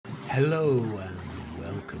Hello and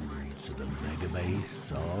welcome to the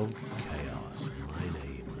Megabase of Chaos. My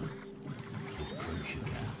name is Crunchy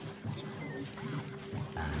Cat,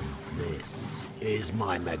 and this is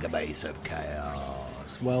my Megabase of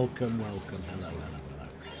Chaos. Welcome, welcome, hello.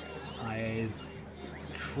 I've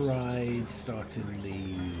tried starting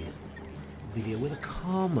the video with a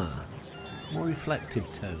calmer, more reflective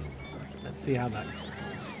tone. Let's see how that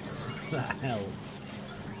helps.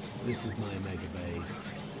 This is my Megabase.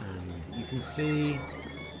 And you can see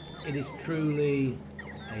it is truly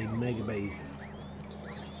a Megabase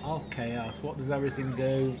of Chaos. What does everything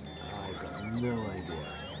do? I've got no idea.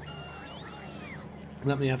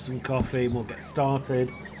 Let me have some coffee and we'll get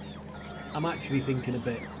started. I'm actually feeling a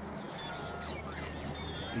bit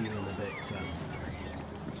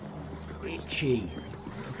itchy,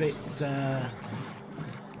 a bit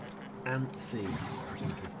antsy, I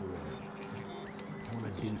think is the word. I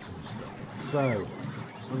want to do some stuff. So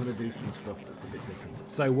I'm going to do some stuff that's a bit different.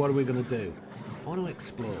 So what are we going to do? I want to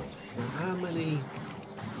explore. Now, how many...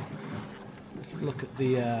 Let's look at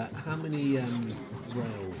the... how many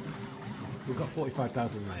rail... We've got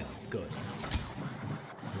 45,000 rail. Good.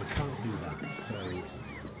 We can't do that. So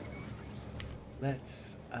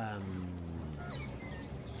let's...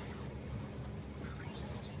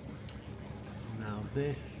 Now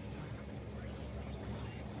this...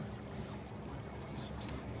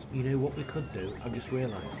 You know what we could do? I've just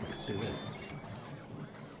realised we could do this.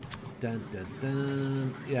 Dun dun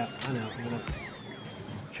dun. Yeah, I know. I'm gonna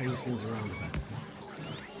change things around a bit.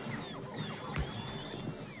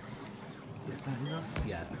 Is that enough?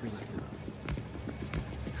 Yeah, I think that's enough.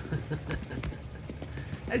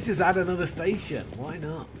 Let's just add another station. Why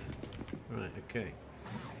not? Right. Okay.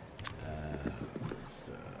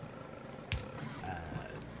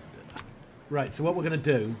 Right. So what we're gonna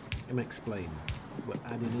do? Let me explain. We're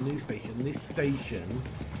adding a new station. This station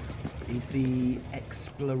is the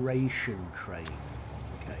exploration train.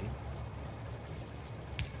 Okay.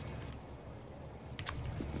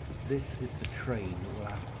 This is the train that will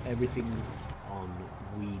have everything on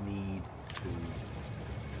we need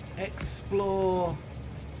to explore.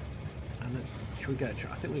 And let's, should we get a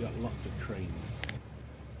train? I think we got lots of trains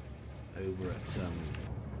over at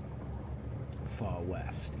Far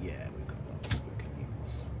West. Yeah, we've got lots we can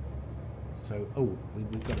use. So, oh,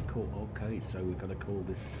 we've got to call, okay, so we've got to call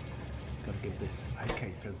this, got to give this,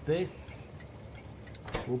 okay, so this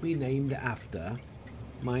will be named after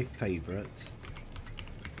my favourite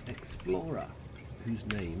explorer, whose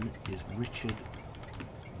name is Richard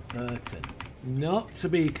Burton. Not to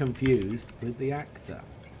be confused with the actor.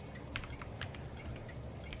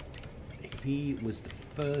 He was the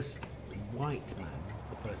first white man,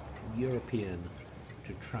 the first European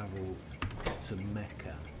to travel to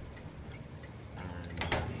Mecca.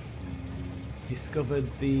 He discovered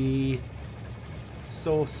the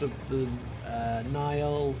source of the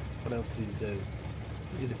Nile. What else did he do?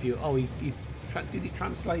 He did a few. Oh, did he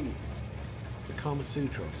translate the Kama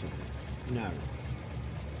Sutra or something? No.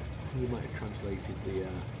 He might have translated the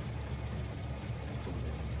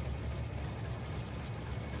something.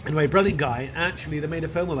 Anyway, brilliant guy. Actually, they made a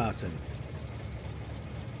film about him.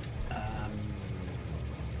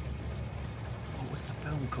 What was the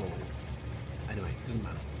film called? Anyway, it doesn't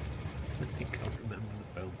matter. I can't remember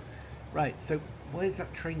the film. Right, so where's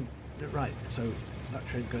that train? Right, so that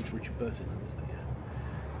train's going to Richard Burton, isn't it? Yeah.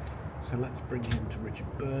 So let's bring him to Richard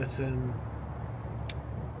Burton.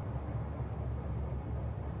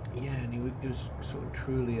 Yeah, and he was sort of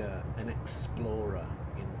truly an explorer.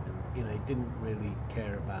 You know, he didn't really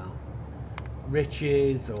care about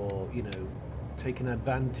riches or, you know, taking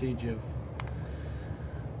advantage of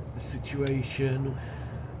the situation.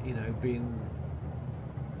 You know, being...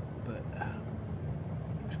 But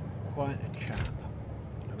he was quite a chap,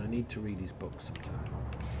 and I need to read his book sometime.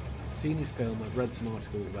 I've seen his film, I've read some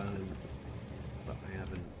articles about him, but I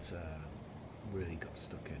haven't really got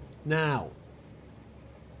stuck in. Now,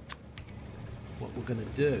 what we're going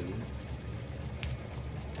to do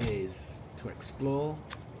is to explore.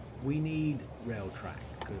 We need rail track,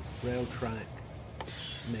 because rail track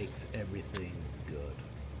makes everything good.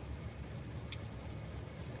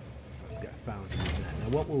 Let's get 1,000 in there. Now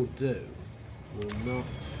what we'll do, we'll not...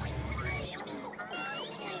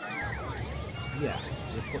 Yeah,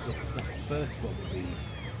 we'll put the first one will be...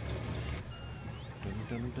 The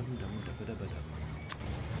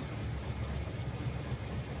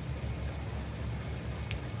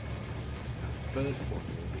first one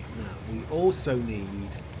will be... Now, we also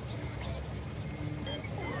need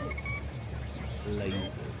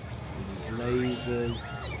lasers. We need lasers.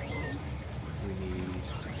 We need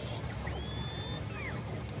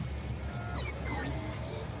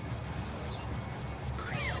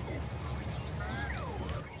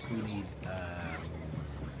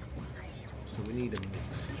So we need a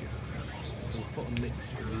mixture. So we'll put a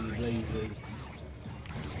mixture. We need lasers.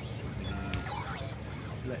 We need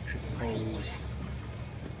electric poles.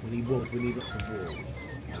 We need walls. We need lots of walls.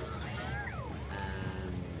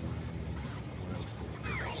 And what else do we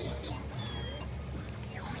do?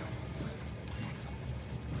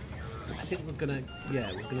 I think we're gonna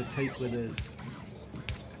take with us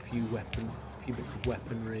a few bits of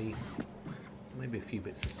weaponry, maybe a few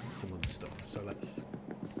bits of some other stuff. So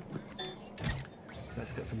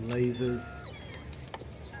let's get some lasers,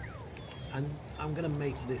 and I'm gonna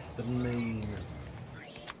make this the main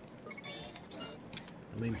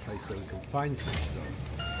place where we can find some stuff,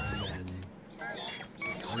 and then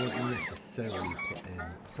I won't necessarily put in.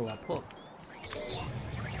 So I'll put.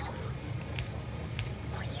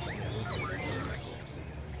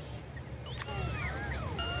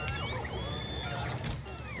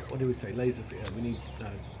 What do we say? Lasers. Yeah, we need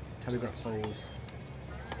telegraph poles.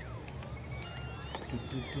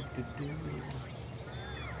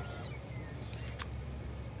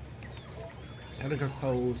 Telegraph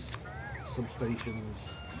poles, substations,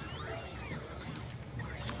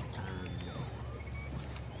 and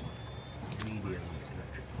medium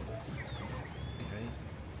electric poles. Okay.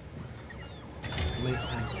 We may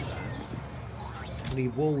add to that. We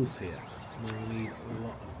need walls here. We need a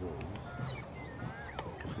lot of walls.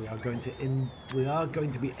 We are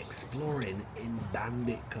going to be exploring in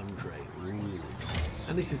bandit country. Ooh.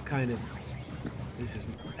 And this is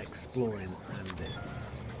exploring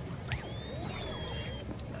bandits.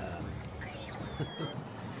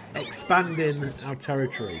 Expanding our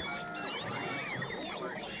territory.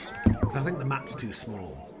 Because I think the map's too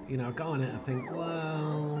small. You know, I go on it, I think,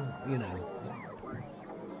 well, you know.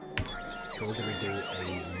 So we're going to do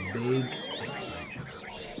a big expansion.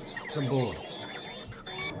 So I'm bored.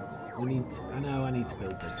 I know I need to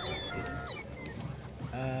build this,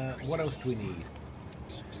 but what else do we need?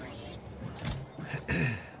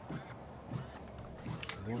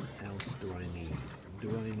 What else do I need?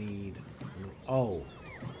 Do I need... Oh,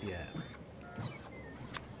 yeah.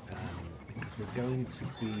 Because we're going to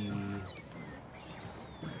be...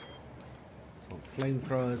 So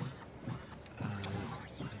flamethrowers.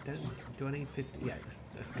 Do I need 50? Yeah,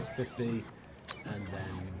 let's get 50. And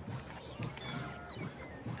then...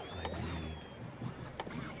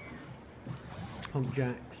 pump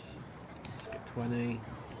jacks, let's get 20, and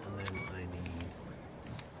then I need,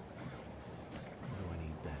 what do I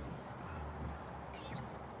need then?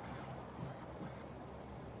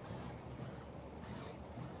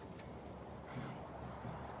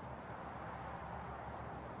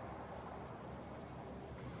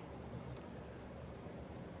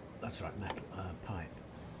 That's right, metal, pipe.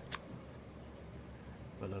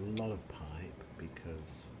 But a lot of pipe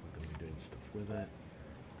because we're going to be doing stuff with it.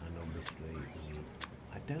 And obviously,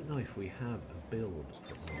 I don't know if we have a build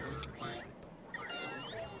for all.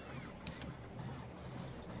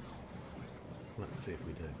 Let's see if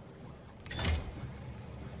we do.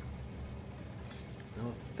 Now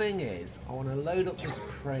the thing is, I want to load up this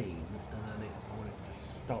train, and then I want it to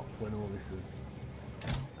stop when all this is...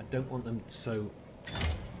 I don't want them so...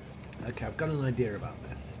 Okay, I've got an idea about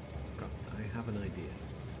this. I have an idea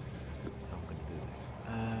how I'm going to do this.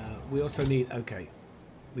 We also need... Okay.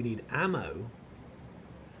 We need ammo.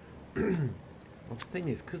 Well, the thing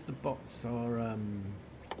is, because the bots are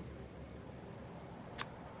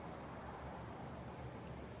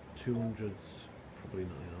 200's probably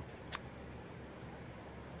not enough.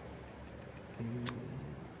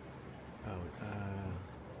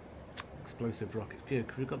 Explosive rockets. Yeah,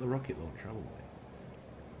 because we've got the rocket launcher, haven't we?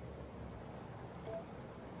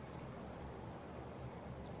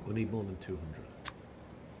 We'll need more than 200.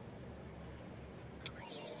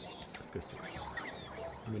 Go 600.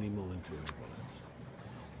 And we need more than 200 bullets.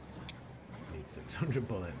 We need 600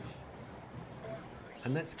 bullets.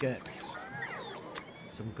 And let's get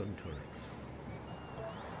some gun turrets.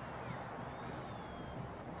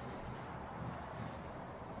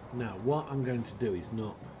 Now, what I'm going to do is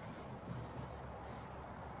not...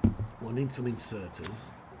 We'll need some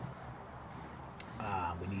inserters.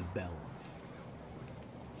 We need belts.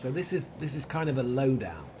 So this is kind of a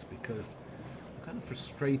loadout because kind of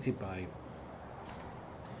frustrated by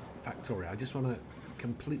Factorio. I just want to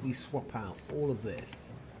completely swap out all of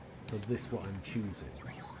this for this what I'm choosing.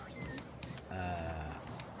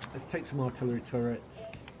 Let's take some artillery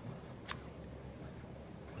turrets.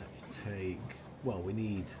 Let's take... Well, we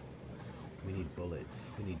need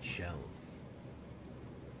bullets. We need shells.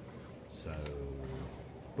 So...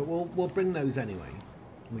 But we'll bring those anyway.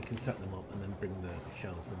 And we can set them up and then bring the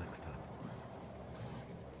shells the next time.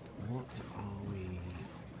 What are we...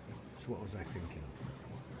 So what was I thinking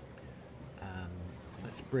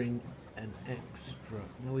Let's bring an extra.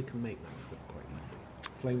 Now we can make that stuff quite easy.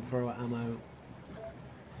 Flamethrower ammo,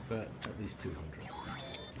 but at least 200.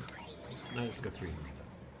 Now let's go 300.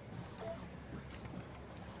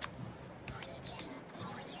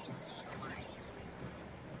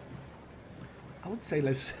 I would say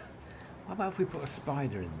let's. How about if we put a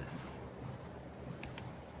spider in this?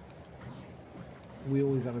 We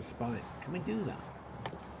always have a spider. Can we do that?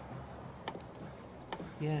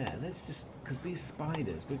 Yeah, let's just, because these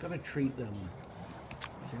spiders, we've got to treat them.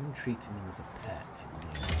 See, I'm treating them as a pet.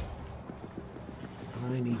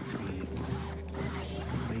 And I need to be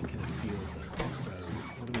making a few of them. So,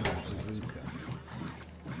 what do we want? Bazooka.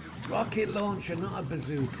 Rocket launcher, not a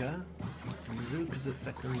bazooka. A bazooka's a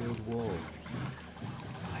Second World War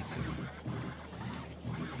item.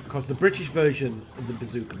 Because the British version of the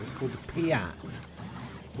bazooka was called the Piat,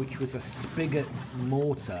 which was a spigot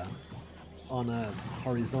mortar on a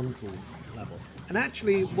horizontal level, and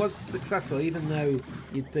actually was successful, even though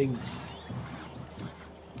you'd think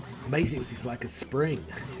basically it's like a spring.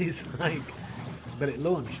 It's like, but it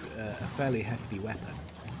launched a fairly hefty weapon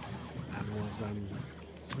and was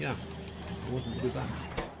yeah, it wasn't too bad.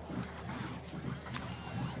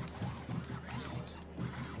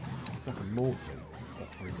 It's like a mortar but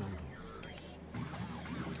horizontal,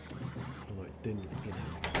 although it didn't, you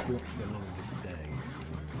know, watch the longest day.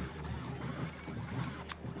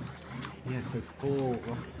 Yeah, so 4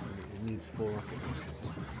 rockets. It needs 4 rocket launchers.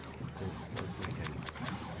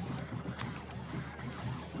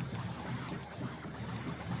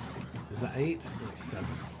 Is that 8? That's 7.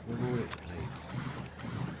 We're already at 8.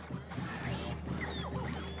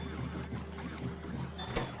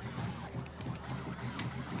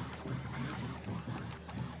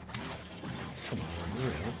 Come on,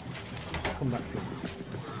 real. Come back from.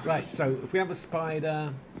 Right, so if we have a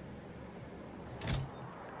spider.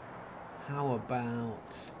 How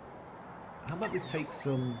about we take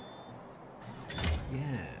some,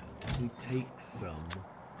 yeah, we take some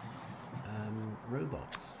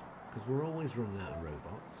robots, because we're always running out of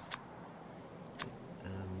robots,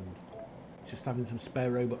 and just having some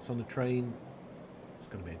spare robots on the train is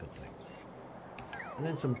going to be a good thing. And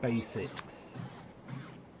then some basics.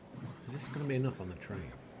 Is this going to be enough on the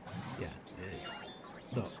train? Yeah, it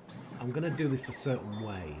is. Look, I'm going to do this a certain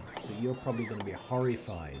way that you're probably going to be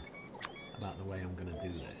horrified about the way I'm going to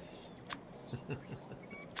do this.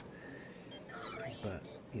 But,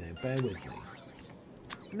 you know, bear with me.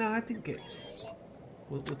 No, I think it's...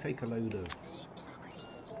 We'll take a load of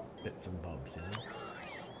bits and bobs, you know?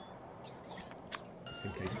 Just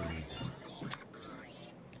in case we need them.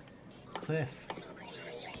 Cliff.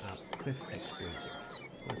 Cliff explosives.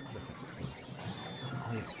 Where's Cliff explosives?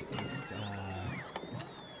 Oh, it's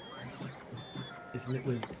isn't it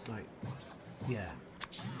with, like... Yeah.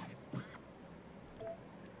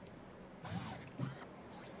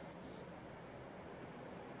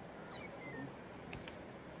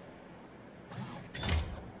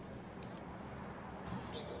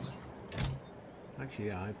 Actually,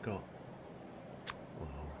 yeah, I've got. Well,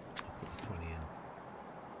 I'll put the 20 in.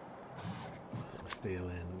 Put the steel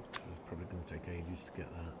in. This is probably going to take ages to get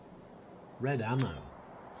that. Red ammo.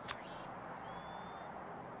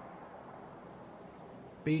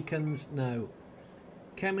 Beacons, no.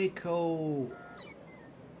 Chemical.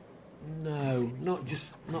 No, not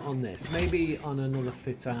on this. Maybe on another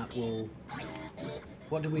fit out. We'll.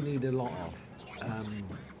 What do we need a lot of?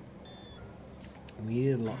 We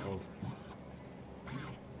need a lot of.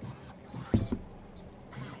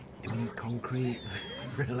 Do we need concrete?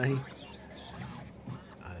 Really?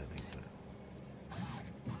 I don't think so.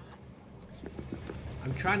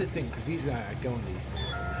 I'm trying to think, because usually I go on these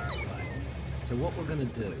things and then, right. So what we're going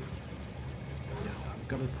to do, yeah, I've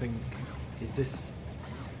got to think, is this,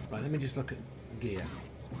 right, let me just look at gear.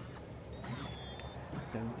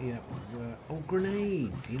 Yeah, oh,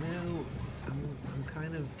 grenades, you know, I'm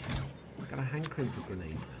kind of, got a hankering for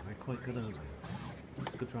grenades now. They're quite good, aren't they?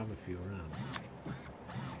 It's good to have a few around.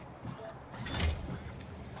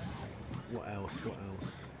 What else? What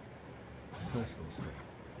else? Personal stuff.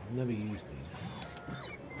 I've never used these.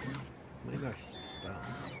 Maybe I should start.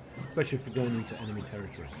 Especially if we're going into enemy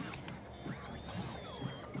territory.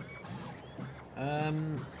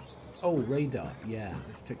 Oh, radar. Yeah,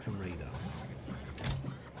 let's take some radar.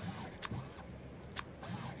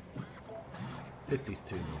 50's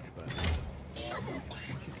too much, but...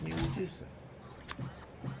 Can you reduce it?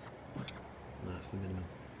 No, that's the minimum.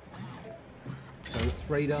 So its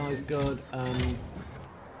radar is good.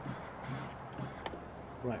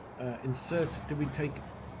 Right, insert. Did we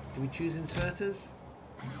choose inserters?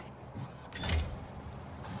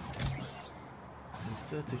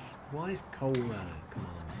 Insert a... Why is coal there? Come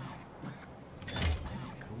on.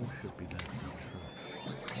 Coal should be there for the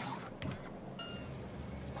trash.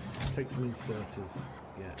 Take some inserters,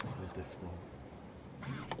 yeah, with this one.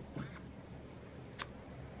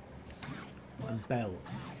 And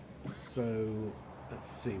belts. So, let's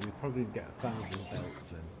see, we probably get 1,000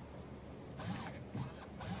 belts in.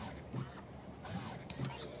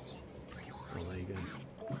 Oh, there you go.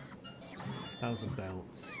 1,000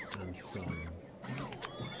 belts and some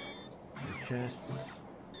chests.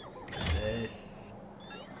 This.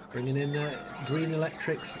 Bringing in the green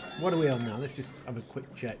electrics. What are we on now? Let's just have a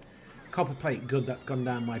quick check. Copper plate, good, that's gone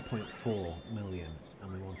down by 0.4 million.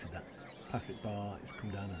 And we wanted that. Plastic bar, it's come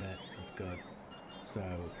down a bit. That's good.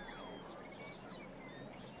 So,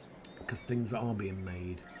 because things are being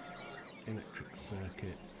made. Electric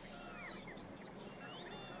circuits.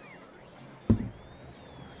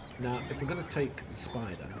 Now, if we're going to take the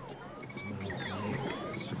spider,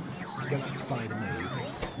 get that spider made.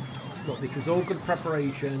 Look, this is all good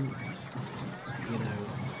preparation. You know,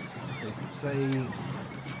 they say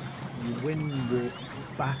you win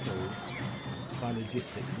battles by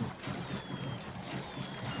logistics, not tactics.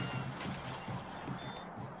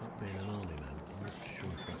 Not being an army man, I'm not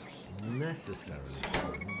sure if that's necessarily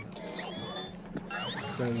true.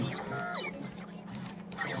 So,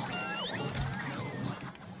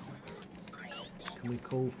 can we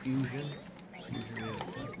call fusion? Fusion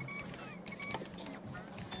reactor.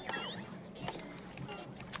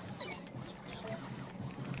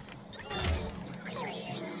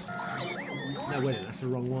 No, wait, that's the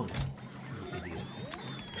wrong one. You idiot.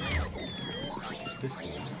 This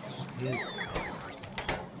one. Here's the stuff.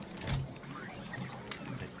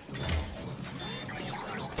 Excellent.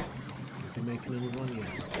 Is he making another one? Yeah.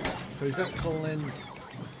 So is that calling...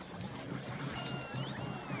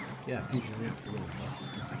 Yeah, fusion reactor one.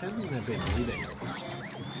 I don't think they've been leading.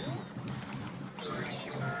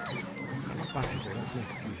 Got my batteries here, let's make a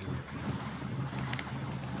fusion reactor.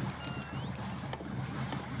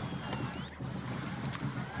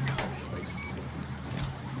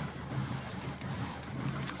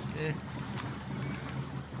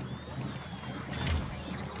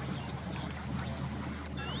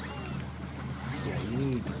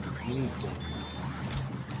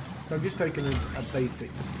 So I'm just taking a basic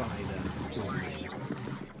spider.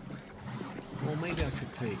 Or maybe I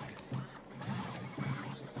should take...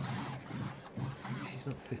 She's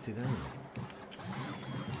not fitted out.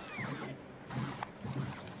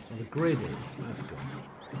 Well, the grid is, that's good.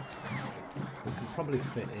 We can probably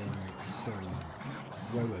fit in some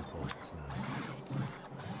roboports now.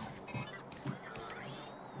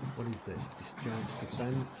 What is this? Discharge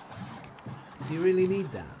defense? Do you really need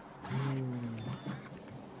that?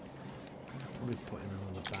 Probably put in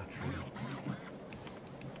another battery.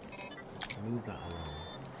 Move that along.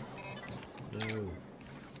 No.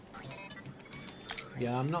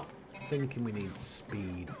 Yeah, I'm not thinking we need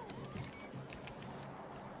speed.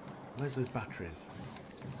 Where's those batteries?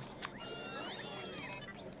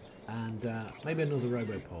 And maybe another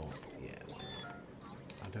roboport. Yeah, why not?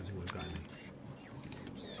 I don't think we've got any.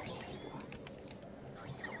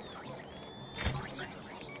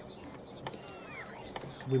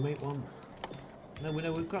 Can we make one? No, we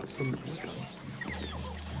know we've got some.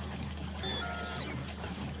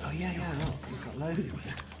 Oh yeah, look, we've got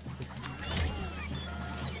loads.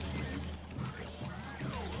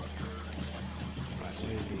 Right,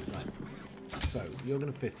 where is he? Right. So you're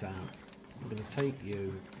going to fit out. I'm going to take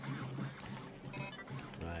you.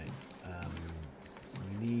 Right.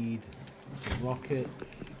 We need some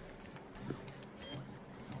rockets.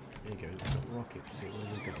 There you go. We've got rockets. So what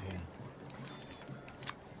have we got here?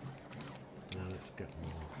 Now let's get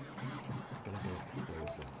more. Gotta go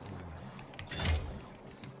explosive.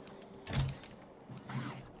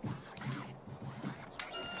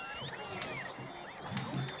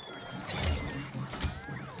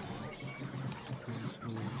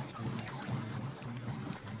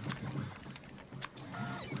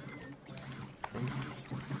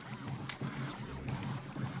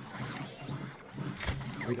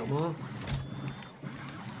 We got more?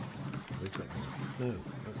 We've got more. No,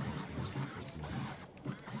 that's not.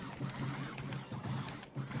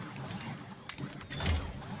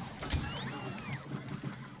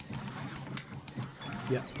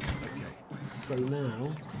 Yeah, okay. So now...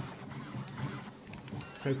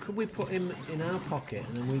 So could we put him in our pocket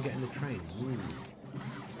and then we get in the train? Ooh.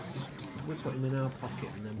 We put him in our pocket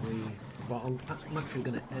and then we... But I'm actually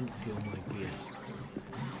going to empty all my gear.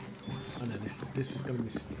 I know this is going to be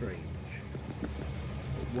strange.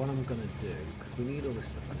 But what I'm going to do, because we need all this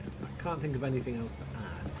stuff in it, I can't think of anything else to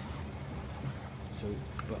add. So,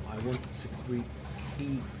 but I want to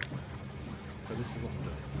keep. So this is what I'm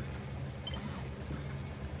doing.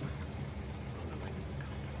 Oh no, wait.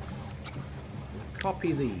 I'm gonna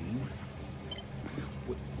copy these.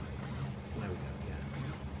 There we go.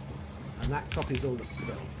 Yeah. And that copies all the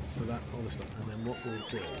stuff. So that all the stuff. And then what we'll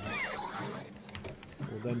do,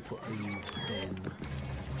 we'll then put these in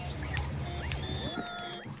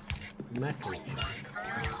metal chests.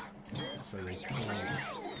 So they can't.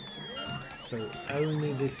 So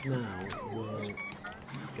only this now will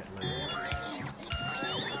get loaded.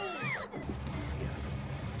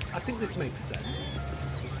 Yeah. I think this makes sense.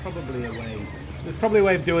 There's probably a way. There's probably a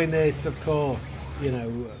way of doing this, of course. You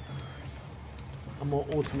know, a more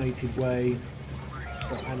automated way.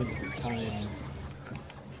 But I haven't got time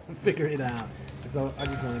to figure it out because I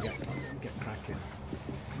just want to get cracking.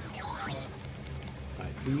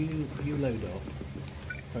 Right. So you load up.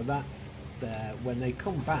 So that's there. When they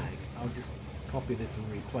come back, I'll just copy this and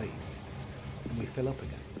replace, and we fill up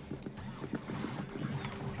again.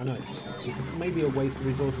 I know it's maybe a waste of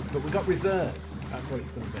resources, but we've got reserve. That's what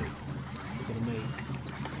it's going to be. We're going to make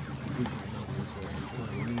a decent amount of reserve.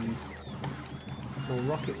 Now we need more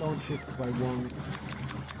rocket launchers because I want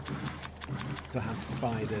to have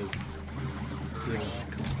spiders here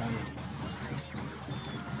come back.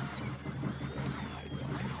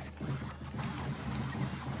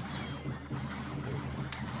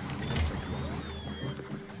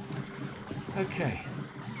 Okay.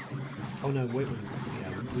 Oh no, wait.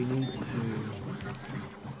 Yeah, we need to.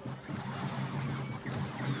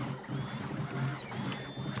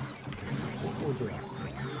 What will do? Right,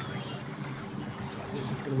 this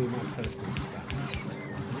is going to be my personal stash.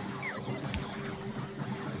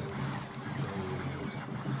 So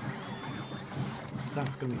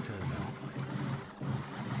that's going to be turned off.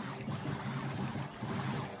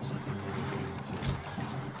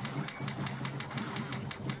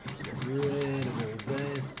 Rid of all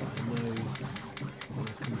this, but I know when I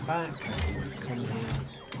come back, I can just come here.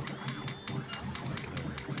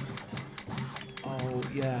 Oh,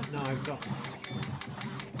 yeah, no, I've got.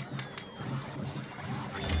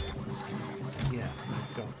 Yeah,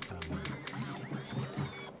 I've got.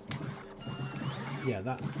 Yeah,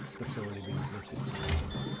 that stuff's already been committed. So.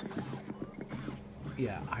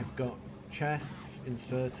 Yeah, I've got chests,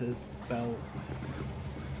 inserters, belts.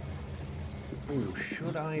 Oh,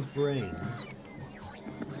 should I bring?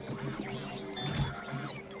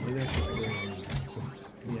 Maybe I should bring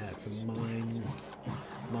some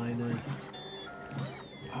miners.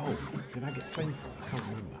 Oh, did I get flamethrower? I can't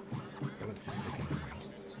remember. But let's just take it.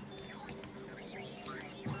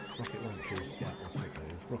 Rocket launchers, yeah, I'll take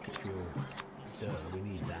those. Rocket fuel, duh, we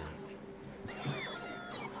need that.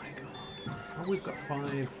 Oh my god. Oh, we've got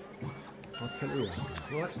 5 artillery rounds.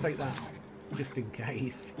 Well, let's take that just in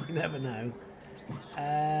case. You never know.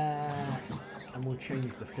 And we'll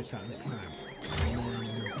change the fit out next time. And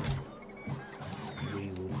then we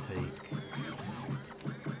will take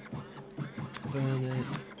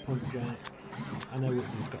furnace, pump jacks. I know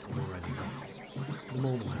we've got them already, but the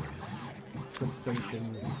more the merrier.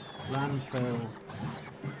 Substations, landfill.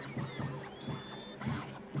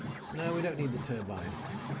 No, we don't need the turbine.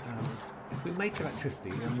 If we make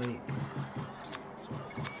electricity, we'll make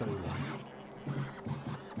solar.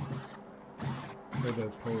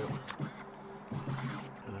 Port.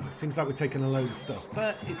 Seems like we're taking a load of stuff,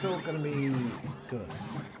 but it's all going to be good.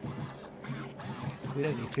 We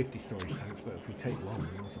don't need 50 storage tanks, but if we take one,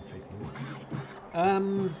 we also take more.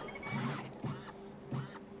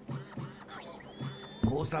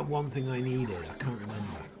 What was that one thing I needed? I can't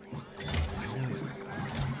remember. I know it's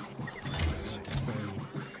so.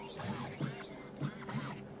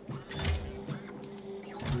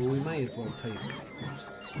 Well, we may as well take.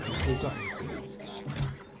 We've got any tools.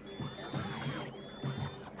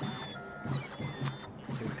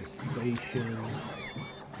 Take a station.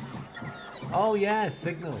 Oh yeah,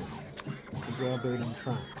 signals. Because we are building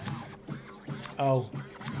track. Oh,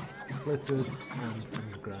 splitters and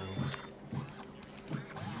underground.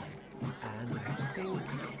 And I think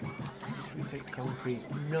should we take concrete?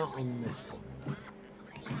 Not on this one.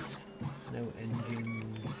 No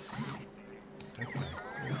engines. Okay,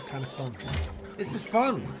 it's kind of fun. This is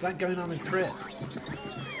fun. It's like going on a trip.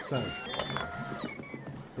 So,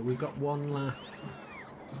 but we've got one last.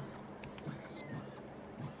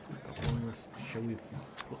 Shall we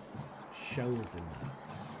put shells in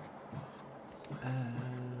that?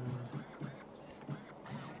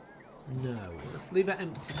 No. Let's leave it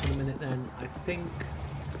empty for a minute then. I think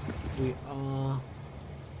we are.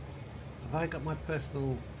 Have I got my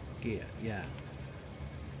personal gear? Yeah.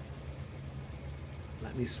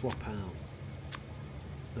 Let me swap out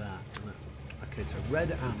that. Okay, so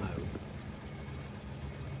red ammo.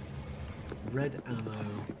 red ammo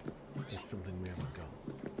is something we haven't got.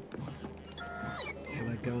 Shall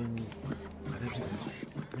I go and... I don't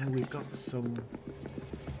think... No, we've got some...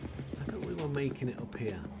 I thought we were making it up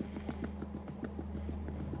here.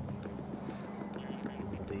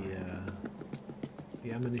 In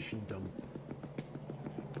the ammunition dump.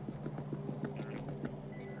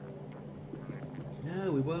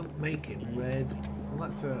 No, we weren't making red. Well,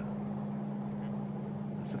 that's a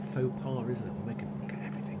faux pas, isn't it? We're making... Look at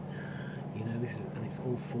everything. You know, this is... And it's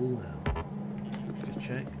all full now. Let's just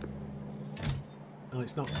check. Oh,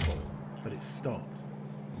 it's not full, but it's stopped.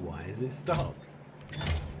 Why is it stopped?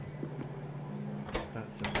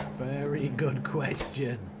 That's a very good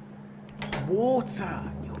question. Water!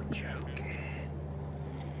 You're joking.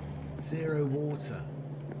 0 water.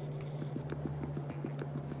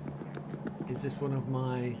 Is this one of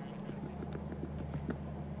my...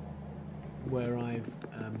 where I've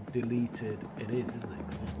deleted... It is, isn't it?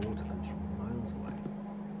 Because this water comes from miles away.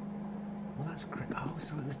 Well, that's correct. Oh,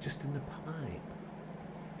 so it was just in the pipe.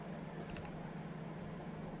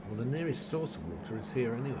 Well, the nearest source of water is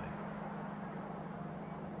here anyway.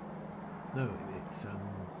 No, it's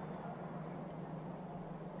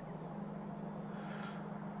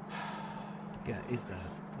yeah, it is there.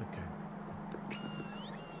 Okay.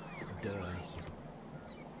 Duh.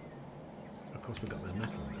 Of course, we've got no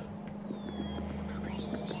metal now.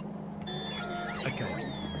 Okay.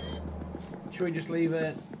 Should we just leave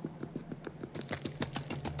it?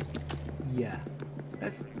 Yeah.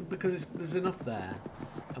 That's because there's enough there.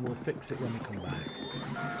 And we'll fix it when we come back.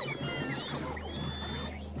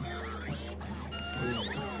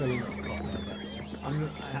 Filling up copper, but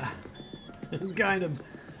I'm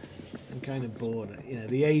kind of bored. You know,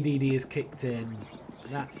 the ADD is kicked in.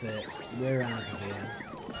 That's it. We're out of here.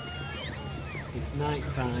 It's night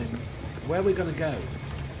time. Where are we going to go?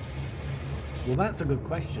 Well, that's a good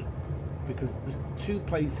question, because there's 2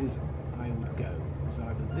 places I would go. There's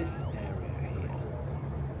either this area here,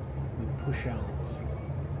 we push out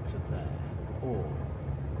to there, or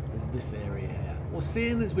there's this area here. Well,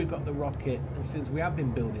 seeing as we've got the rocket, and since we have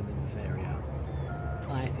been building in this area,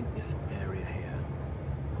 I think this area here,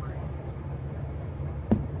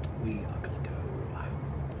 we are going to go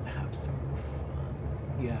and have some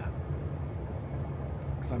fun. Yeah.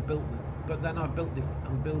 Because I built, but then I'm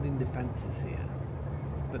building defences here.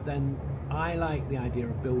 But then I like the idea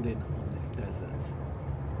of building on this desert.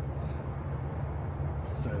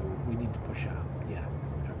 So we need to push out. Yeah.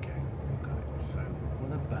 So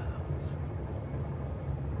what about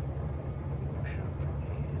we push out from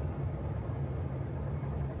here?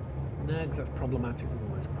 No, because that's problematic with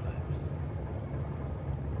all those cliffs.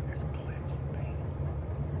 There's cliffs, pain.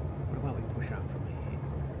 What about we push out from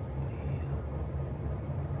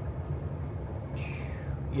here?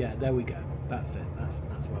 Yeah, there we go. That's it. That's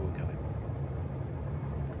where we're going.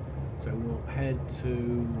 So we'll head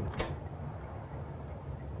to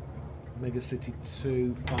Mega City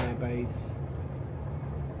 2 Firebase.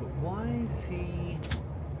 Why is he...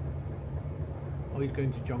 Oh, he's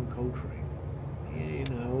going to John Coltrane. Yeah, you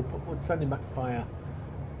know, we'll send him back to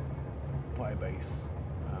Firebase.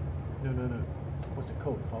 No. What's it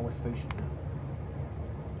called? Far West Station,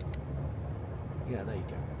 yeah, there you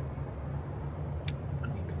go.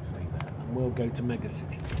 And you can stay there. And we'll go to Mega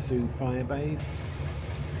City 2 Firebase.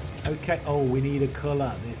 Okay, oh, we need a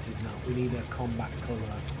colour. This is not... We need a combat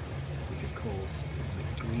colour, which of course is a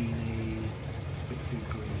bit greeny. It's a bit too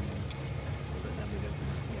green. But then we don't...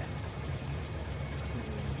 Yeah. I think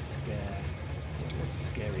we want to scare... What's a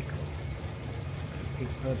scary colour?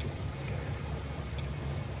 Pink purple's not scary.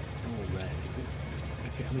 Or red.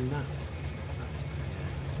 Actually, I mean that's... Yeah.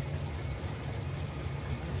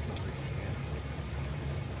 That's not very scary.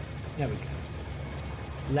 There we go.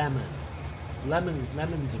 Lemon.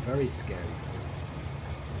 Lemons are very scary.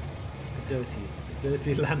 A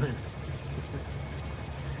dirty lemon.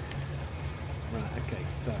 Right, okay,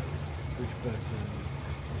 so which person?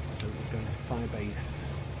 So we're going to Firebase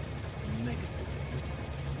Mega City.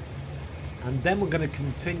 And then we're going to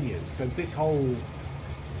continue. So this whole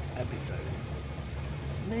episode,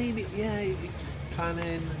 maybe, yeah, it's just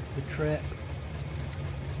planning the trip.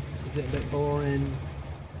 Is it a bit boring?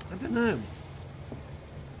 I don't know.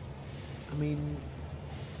 I mean,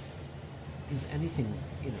 is anything,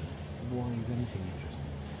 you know, why is anything interesting?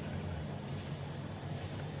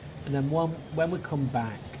 And then when we come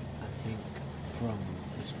back, I think, from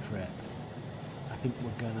this trip, I think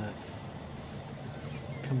we're gonna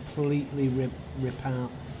completely rip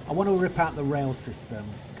out. I want to rip out the rail system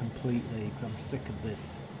completely because I'm sick of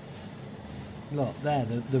this. Look, there,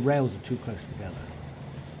 the rails are too close together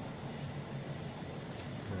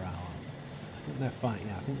for our think they're fine.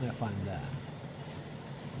 Yeah, I think they're fine there.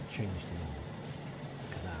 Changed them all.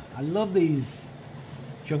 Look at that. I love these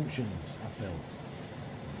junctions I've built.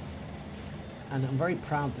 And I'm very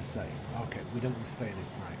proud to say, okay, we don't want to stay in it.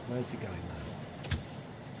 Right, where's he going now?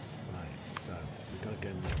 Right, so we've got to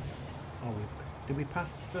go now. Oh, did we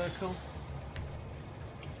pass the circle?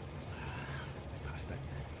 We passed it.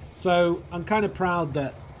 So I'm kind of proud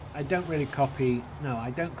that I don't really copy, no,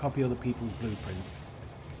 I don't copy other people's blueprints.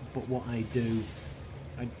 But what I do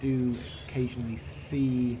occasionally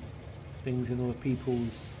see things in other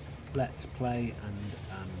people's Let's Play, and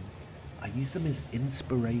I use them as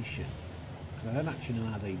inspiration. Because I don't actually know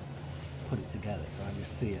how they put it together, so I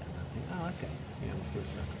just see it and I think, oh, okay, yeah, let's do a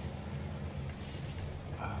circle.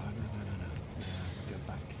 Oh, no. Go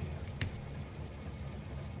back here.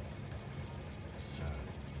 So.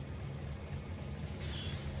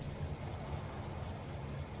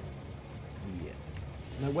 Yeah.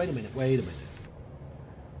 No, wait a minute.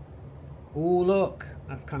 Oh, look,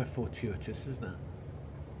 that's kind of fortuitous, isn't it?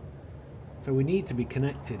 So we need to be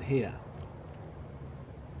connected here.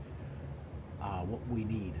 What we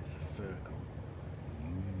need is a circle.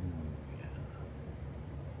 Yeah.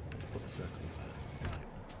 Let's put the circle there.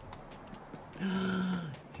 Right.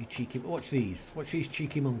 You cheeky. Watch these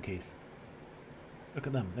cheeky monkeys. Look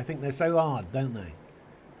at them. They think they're so hard, don't they?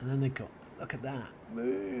 And then they got. Look at that.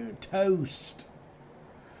 Toast.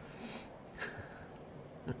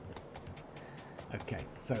 Okay,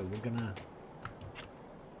 so we're gonna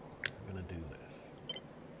do this.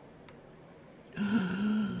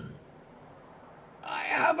 I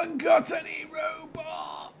haven't got any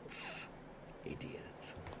robots!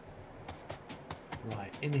 Idiot.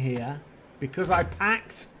 Right, in here, because I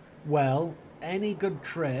packed well, any good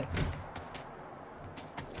trip,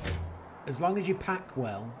 as long as you pack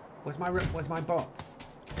well, where's my bots?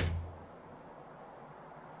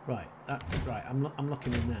 Right, that's right, I'm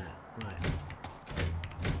looking in there. Right.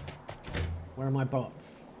 Where are my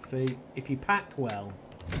bots? See, if you pack well,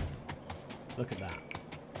 look at that.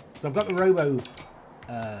 So I've got the robo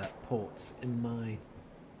ports in my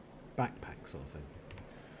backpack sort of thing.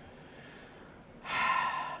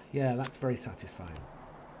 Yeah, that's very satisfying.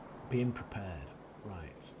 Being prepared.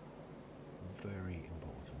 Right. Very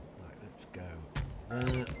important. Right, let's go.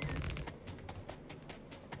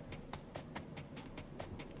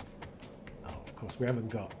 Oh, of course, we haven't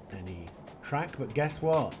got any track, but guess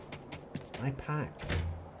what? I packed.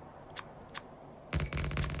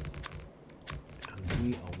 And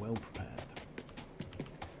we are well prepared.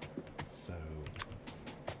 So,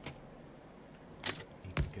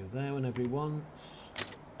 you can go there whenever he wants.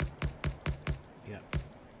 Yep,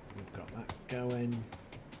 we've got that going.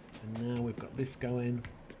 And now we've got this going.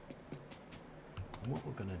 And what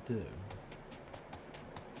we're going to do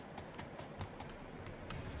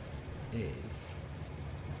is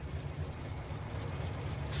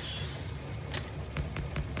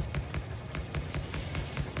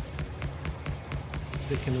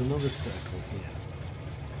stick in another circle here,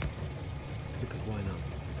 because why not?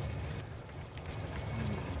 Why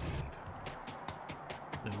not indeed?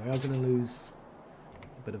 Now we are going to lose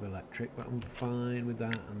a bit of electric, but I'm fine with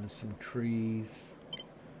that, and there's some trees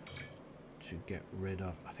to get rid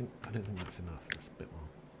of. I don't think that's enough. That's a bit more.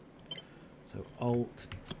 So Alt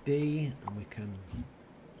D, and we can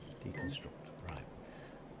deconstruct. Right,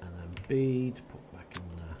 and then B to put back in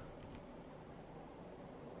there.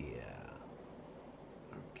 Yeah.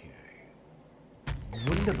 Okay.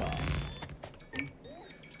 Wunderbar.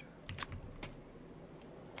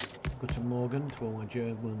 Guten Morgen to all my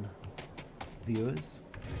German viewers.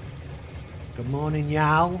 Good morning,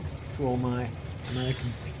 Yal, to all my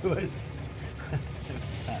American viewers.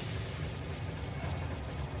 That's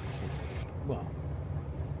well,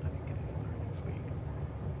 I think it is American speak.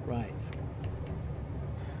 Right.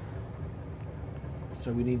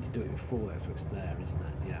 So we need to do it before there, so it's there, isn't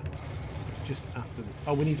it? Yeah. It's just after the...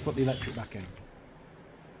 Oh, we need to put the electric back in.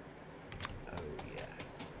 Oh,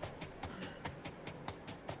 yes.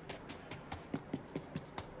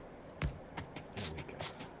 There we go.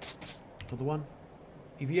 Another one?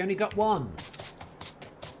 Have you only got one?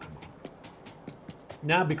 Come on.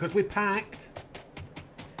 Now, because we're packed,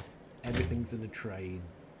 everything's in the train.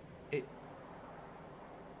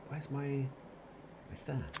 Where's my... Where's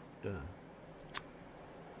that? Duh.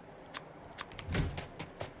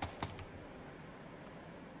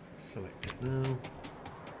 Select it now.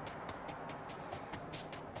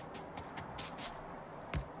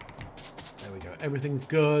 There we go. Everything's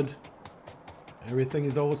good. Everything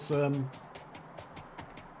is awesome.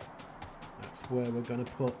 That's where we're going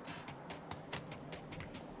to put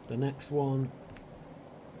the next one.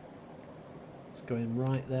 Let's going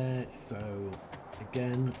right there. So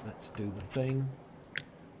again, let's do the thing.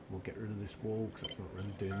 We'll get rid of this wall because it's not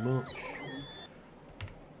really doing much.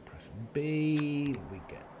 Press B. We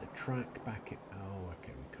get the track back. Oh,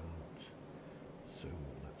 okay, we can't. So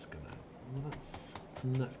that's gonna. Well,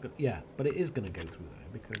 that's good. Yeah, but it is gonna go through there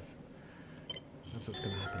because that's what's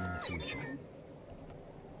gonna happen in the future.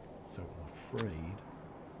 So I'm afraid.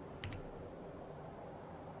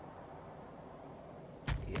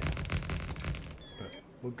 Yeah. But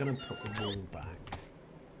we're going to put the wall back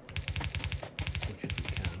as much as we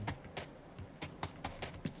can.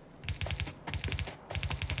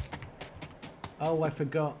 Oh, I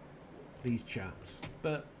forgot these chaps.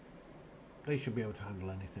 But they should be able to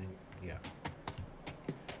handle anything. Yeah.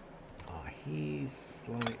 Ah, he's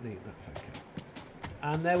slightly... That's okay.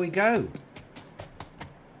 And there we go.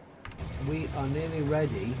 We are nearly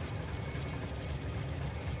ready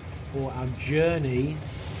for our journey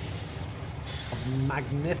of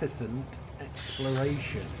magnificent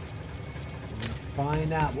exploration. We're going to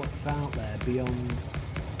find out what's out there beyond.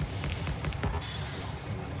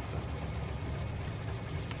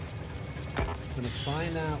 We're going to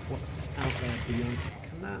find out what's out there beyond.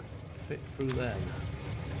 Can that fit through there now?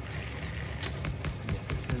 Yes,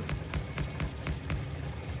 it can.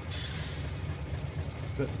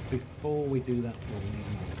 But before we do that, we'll need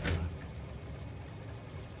more track.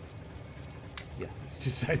 Yeah, let's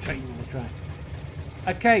just say take more track.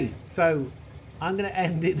 Okay, so I'm going to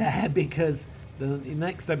end it there because the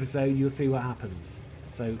next episode you'll see what happens.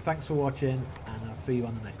 So thanks for watching, and I'll see you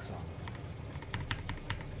on the next one.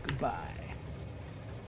 Goodbye.